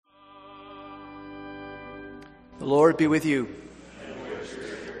The Lord be with you.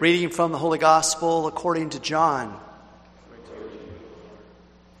 Reading from the Holy Gospel according to John.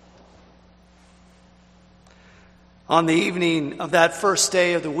 On the evening of that first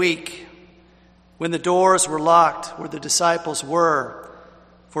day of the week, when the doors were locked where the disciples were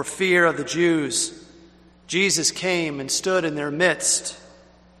for fear of the Jews, Jesus came and stood in their midst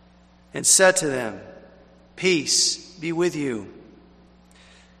and said to them, "Peace be with you."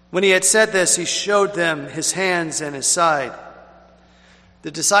 When he had said this, he showed them his hands and his side. The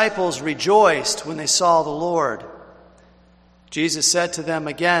disciples rejoiced when they saw the Lord. Jesus said to them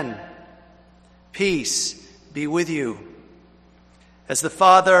again, "Peace be with you. As the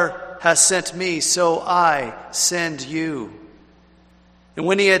Father has sent me, so I send you." And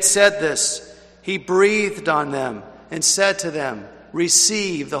when he had said this, he breathed on them and said to them,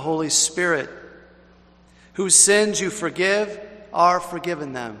 "Receive the Holy Spirit. Whose sins you forgive are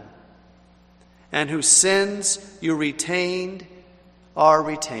forgiven them, and whose sins you retained are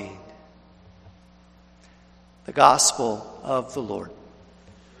retained." The Gospel of the Lord.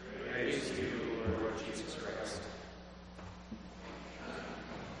 Praise to you, Lord Jesus Christ.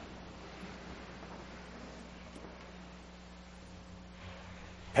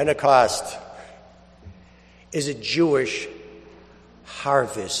 Pentecost is a Jewish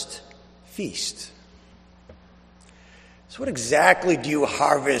harvest feast. So what exactly do you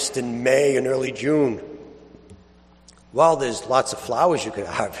harvest in May and early June? Well, there's lots of flowers you can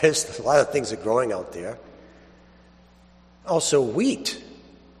harvest. A lot of things are growing out there. Also, wheat.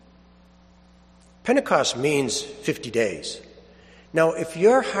 Pentecost means 50 days. Now, if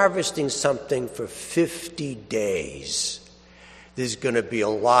you're harvesting something for 50 days, there's going to be a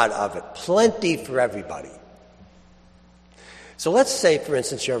lot of it. Plenty for everybody. So let's say, for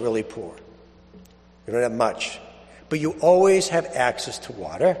instance, you're really poor. You don't have much. But you always have access to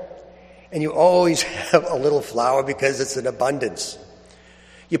water, and you always have a little flour because it's in abundance.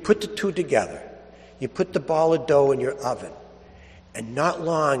 You put the two together. You put the ball of dough in your oven, and not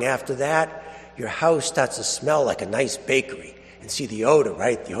long after that, your house starts to smell like a nice bakery. And see the odor,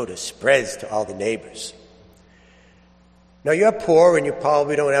 right? The odor spreads to all the neighbors. Now, you're poor, and you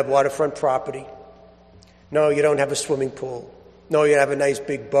probably don't have waterfront property. No, you don't have a swimming pool. No, you don't have a nice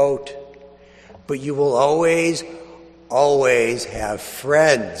big boat. But you will always have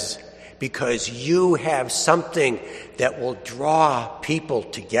friends, because you have something that will draw people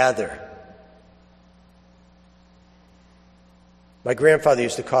together. My grandfather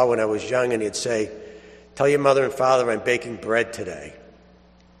used to call when I was young, and he'd say, "Tell your mother and father I'm baking bread today."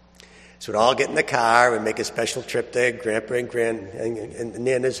 So we'd all get in the car and make a special trip to Grandpa and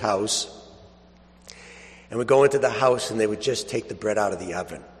Nana's house. And we'd go into the house, and they would just take the bread out of the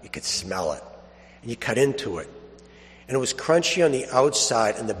oven. You could smell it. And you cut into it. And it was crunchy on the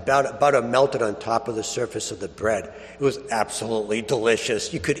outside, and the butter melted on top of the surface of the bread. It was absolutely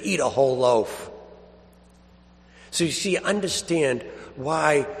delicious. You could eat a whole loaf. So you see, understand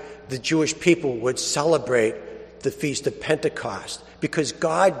why the Jewish people would celebrate the Feast of Pentecost. Because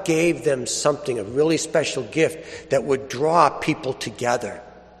God gave them something, a really special gift that would draw people together.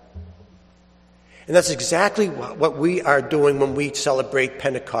 And that's exactly what we are doing when we celebrate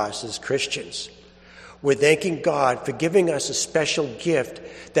Pentecost as Christians. We're thanking God for giving us a special gift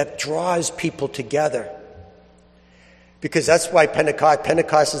that draws people together. Because that's why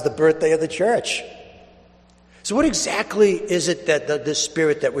Pentecost is the birthday of the church. So what exactly is it that the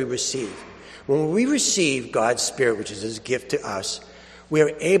Spirit that we receive? When we receive God's Spirit, which is His gift to us, we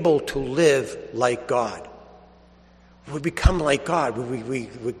are able to live like God. We become like God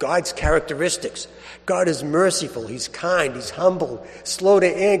with God's characteristics. God is merciful, He's kind, He's humble, slow to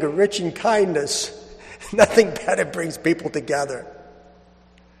anger, rich in kindness. Nothing better brings people together.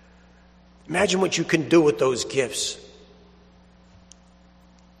 Imagine what you can do with those gifts.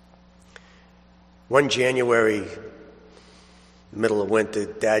 One January, in the middle of winter,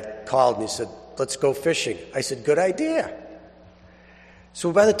 Dad called and he said, "Let's go fishing." I said, "Good idea."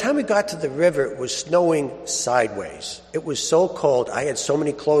 So by the time we got to the river, it was snowing sideways. It was so cold, I had so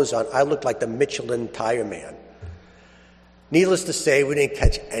many clothes on, I looked like the Michelin tire man. Needless to say, we didn't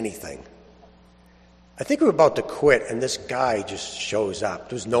catch anything. I think we were about to quit, and this guy just shows up.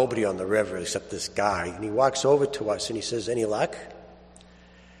 There was nobody on the river except this guy. And he walks over to us, and he says, "Any luck?"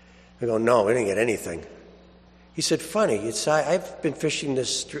 We go, "No, we didn't get anything." He said, "Funny, I've been fishing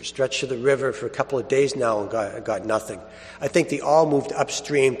this stretch of the river for a couple of days now and got nothing. I think they all moved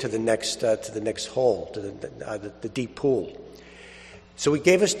upstream to the next hole, to the deep pool." So he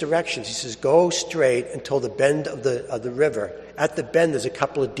gave us directions. He says, "Go straight until the bend of the river. At the bend, there's a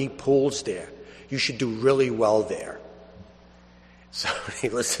couple of deep pools there. You should do really well there." So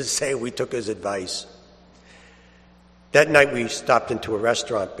needless to say, we took his advice. That night we stopped into a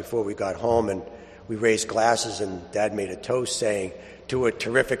restaurant before we got home, and we raised glasses, and Dad made a toast saying, "To a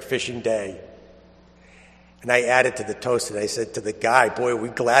terrific fishing day." And I added to the toast, and I said to the guy, "Boy, are we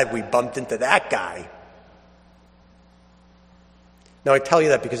glad we bumped into that guy." Now I tell you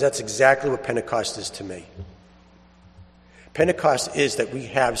that because that's exactly what Pentecost is to me. Pentecost is that we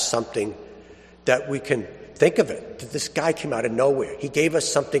have something that we can think of it. This guy came out of nowhere. He gave us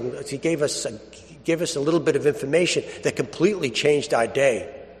something, he gave us a little bit of information that completely changed our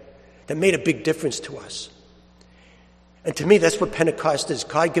day, that made a big difference to us. And to me, that's what Pentecost is.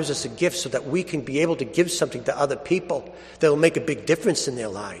 God gives us a gift so that we can be able to give something to other people that will make a big difference in their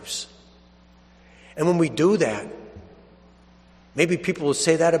lives. And when we do that, maybe people will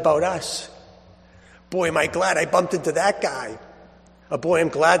say that about us. "Boy, am I glad I bumped into that guy." Or, "Boy, I'm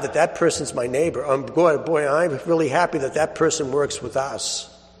glad that that person's my neighbor." Or, "Boy, I'm really happy that that person works with us."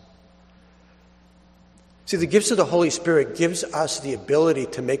 See, the gifts of the Holy Spirit gives us the ability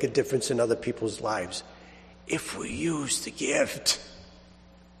to make a difference in other people's lives if we use the gift.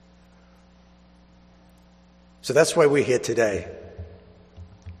 So that's why we're here today.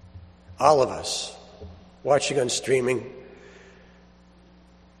 All of us, watching on streaming,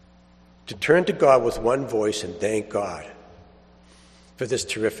 to turn to God with one voice and thank God for this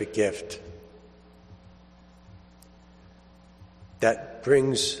terrific gift that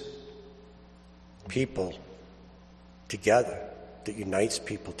brings people together, that unites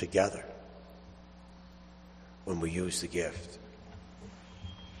people together when we use the gift.